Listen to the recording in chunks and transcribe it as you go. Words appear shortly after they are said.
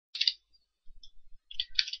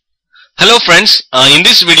Hello friends, in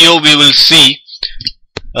this video we will see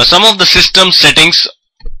some of the system settings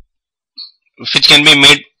which can be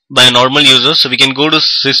made by a normal user. So we can go to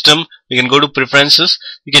system, we can go to preferences,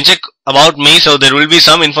 we can check about me. So there will be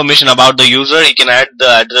some information about the user. He can add the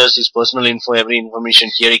address, his personal info, every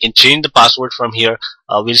information here. He can change the password from here.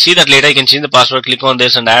 We'll see that later. He can change the password, click on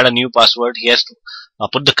this and add a new password. He has to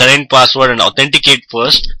put the current password and authenticate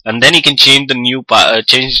first, and then he can change the new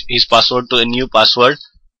change his password to a new password.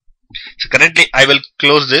 So currently I will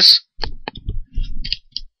close this.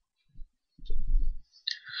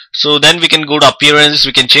 So then we can go to appearance.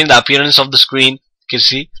 We can change the appearance of the screen. You can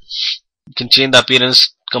see, you can change the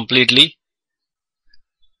appearance completely.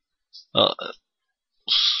 So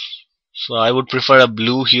I would prefer a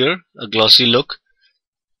blue here, a glossy look.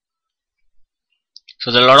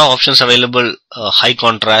 So there are a lot of options available, high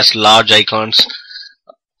contrast, large icons,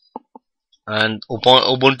 and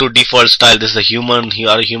Ubuntu default style. This is the human here,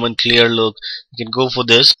 a human clear look. You can go for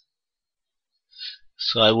this.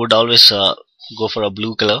 So I would always go for a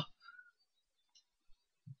blue color.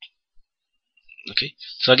 Okay.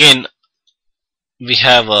 So again, we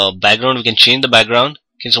have a background. We can change the background.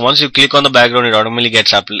 Okay. So once you click on the background, it automatically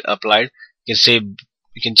gets applied. You can say,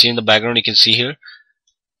 you can change the background. You can see here.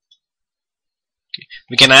 Okay.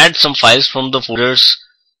 We can add some files from the folders.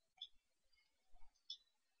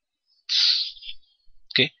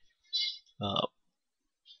 Okay.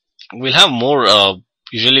 We'll have more.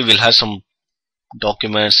 Usually we'll have some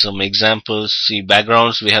documents, some examples. See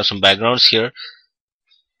backgrounds. We have some backgrounds here.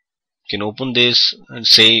 You can open this and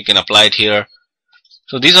say you can apply it here.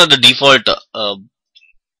 So these are the default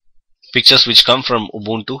pictures which come from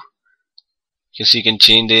Ubuntu. You can see, you can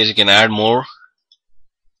change this. You can add more.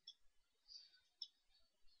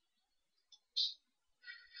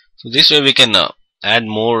 So this way we can add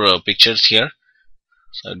more pictures here.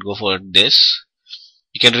 So I'd go for this.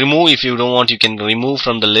 You can remove if you don't want. You can remove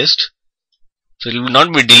from the list. So it will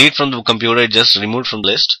not be deleted from the computer. It just removed from the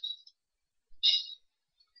list.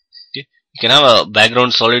 Okay. You can have a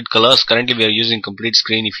background solid colors. Currently we are using complete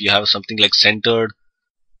screen. If you have something like centered,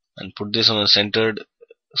 and put this on a centered.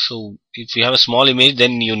 So if you have a small image,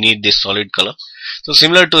 then you need this solid color. So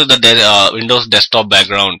similar to the Windows desktop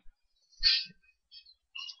background.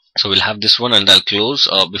 So we'll have this one, and I'll close.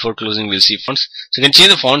 Before closing, we'll see fonts. So you can change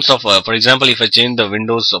the fonts of, for example, if I change the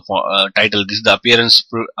Windows title, this is the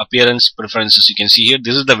appearance preferences. You can see here,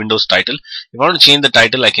 this is the Windows title. If I want to change the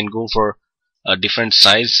title, I can go for a different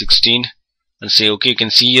size, 16, and say okay. You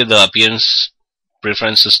can see here the appearance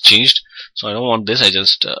preferences changed. So I don't want this. I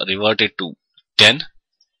just revert it to 10.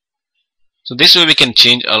 So this way we can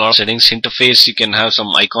change a lot of settings. Interface, you can have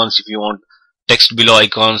some icons if you want text below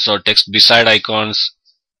icons or text beside icons.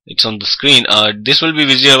 It's on the screen. This will be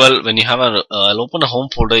visible when you have I'll open a home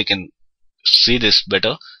folder. You can see this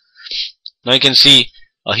better. Now you can see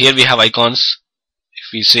here we have icons.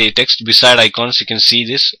 If we say text beside icons, you can see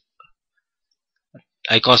this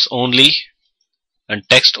icons only and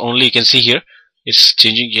text only. You can see here it's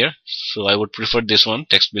changing here. So I would prefer this one,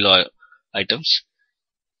 text below items.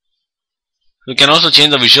 You can also change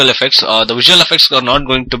the visual effects. The visual effects are not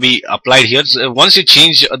going to be applied here. So once you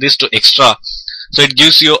change this to extra, so it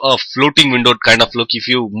gives you a floating window kind of look. If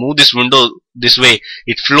you move this window this way,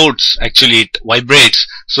 it floats, actually it vibrates.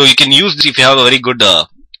 So you can use this if you have a very good,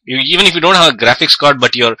 even if you don't have a graphics card,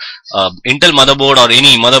 but your Intel motherboard or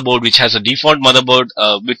any motherboard which has a default motherboard,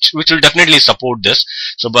 which will definitely support this.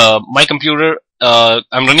 So my computer,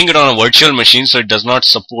 I'm running it on a virtual machine, so it does not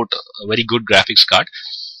support a very good graphics card.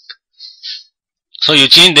 So you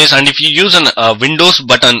change this, and if you use a Windows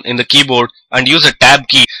button in the keyboard and use a tab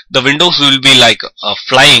key, the Windows will be like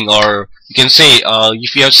flying, or you can say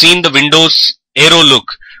if you have seen the Windows Aero look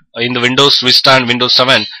in the Windows Vista and Windows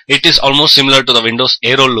 7, it is almost similar to the Windows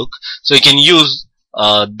Aero look. So you can use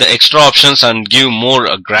the extra options and give more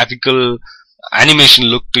graphical animation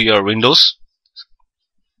look to your Windows.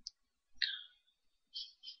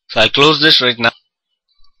 So I'll close this right now.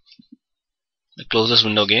 I'll close this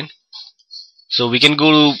window again. So we can go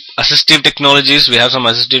to assistive technologies. We have some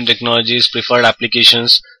assistive technologies, preferred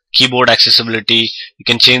applications, keyboard accessibility. You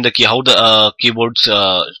can change the key, how the keyboards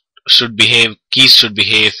should behave, keys should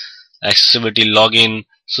behave, accessibility, login.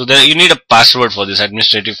 So there you need a password for this,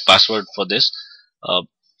 administrative password for this.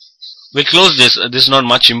 We'll close this. This is not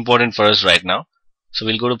much important for us right now. So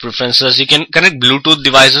we'll go to preferences. You can connect Bluetooth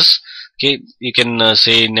devices. Okay, you can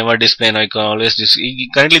say never display an icon, always this.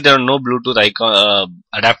 Currently there are no Bluetooth icon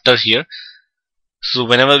adapter here. So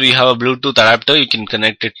whenever we have a Bluetooth adapter, you can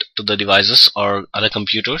connect it to the devices or other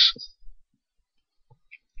computers.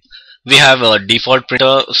 We have a default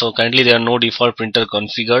printer. So currently there are no default printer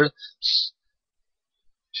configured.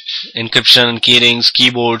 encryption, keyrings,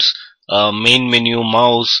 keyboards, main menu,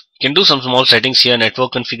 mouse. You can do some small settings here.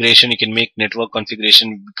 Network configuration, you can make network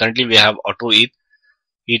configuration. Currently we have auto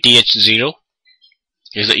ETH0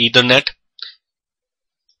 is the Ethernet.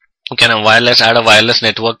 You can have wireless, add a wireless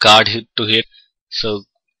network card to here. So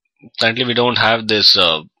currently we don't have this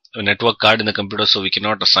network card in the computer, so we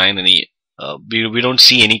cannot assign any. We don't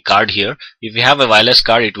see any card here. If we have a wireless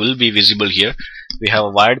card, it will be visible here. We have a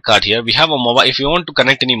wired card here. We have a mobile. If you want to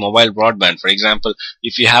connect any mobile broadband, for example,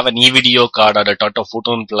 if you have an e-video card or a Tata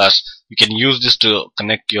Photon Plus, you can use this to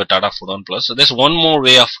connect your Tata Photon Plus. So there's one more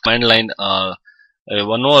way of command line.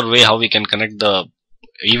 One more way how we can connect the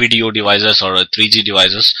e-video devices or 3G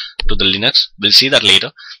devices to the Linux. We'll see that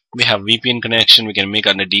later. We have VPN connection. We can make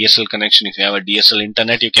a DSL connection. If you have a DSL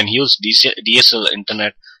internet, you can use DSL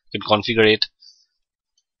internet. You can configure it.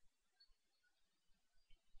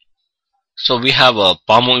 So we have a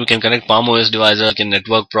we can connect Palm OS devices. You can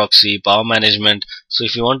network proxy, power management. So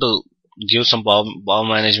if you want to give some power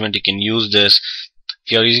management, you can use this.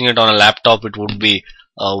 If you are using it on a laptop, it would be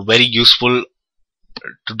very useful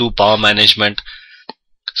to do power management.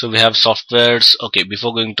 So we have softwares. Okay,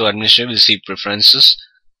 before going to administration, we'll see preferences.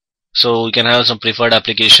 So you can have some preferred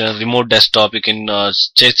applications, remote desktop. You can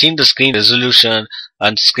change the screen resolution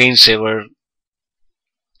and screensaver.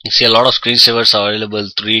 You see a lot of screensavers are available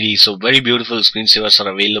 3D. So very beautiful screensavers are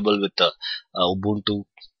available with the Ubuntu,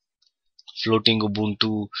 floating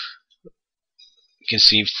Ubuntu. You can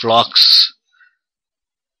see flocks.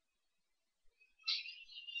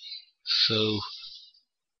 So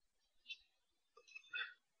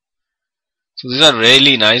these are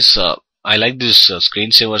really nice. I like these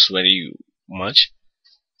screensavers very much.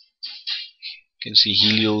 You can see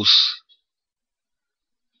Helios.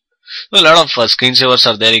 A lot of screensavers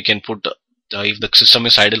are there. You can put if the system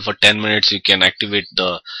is idle for 10 minutes, you can activate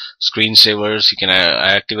the screensavers. You can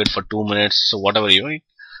activate for 2 minutes. So whatever you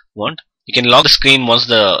want. You can lock the screen once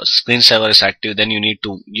the screensaver is active. Then you need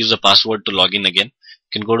to use the password to log in again.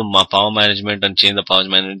 You can go to power management and change the power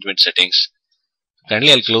management settings.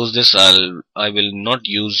 Currently I'll close this. I will not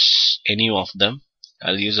use any of them.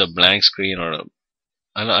 I'll use a blank screen or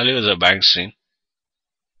I'll use a blank screen.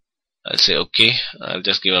 I'll say okay. I'll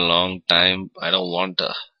just give a long time. I don't want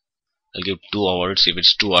I'll give 2 hours. If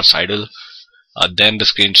it's 2 hours idle, then the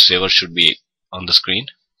screensaver should be on the screen.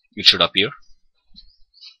 It should appear.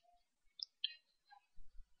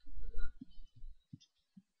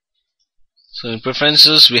 So in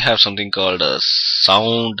preferences we have something called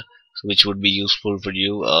sound, which would be useful for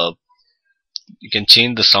you. You can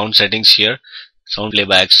change the sound settings here. Sound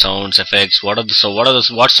playback, sounds, effects. What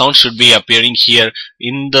sounds should be appearing here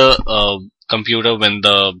in the computer when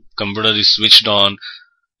the computer is switched on,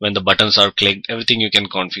 when the buttons are clicked. Everything you can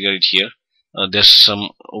configure it here. There's some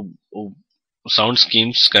sound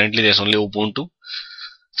schemes. Currently there's only Ubuntu,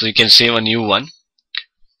 so you can save a new one.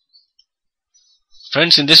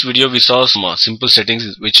 Friends, in this video we saw some simple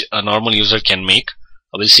settings which a normal user can make.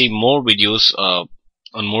 We'll see more videos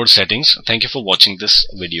on more settings. Thank you for watching this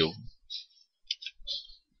video.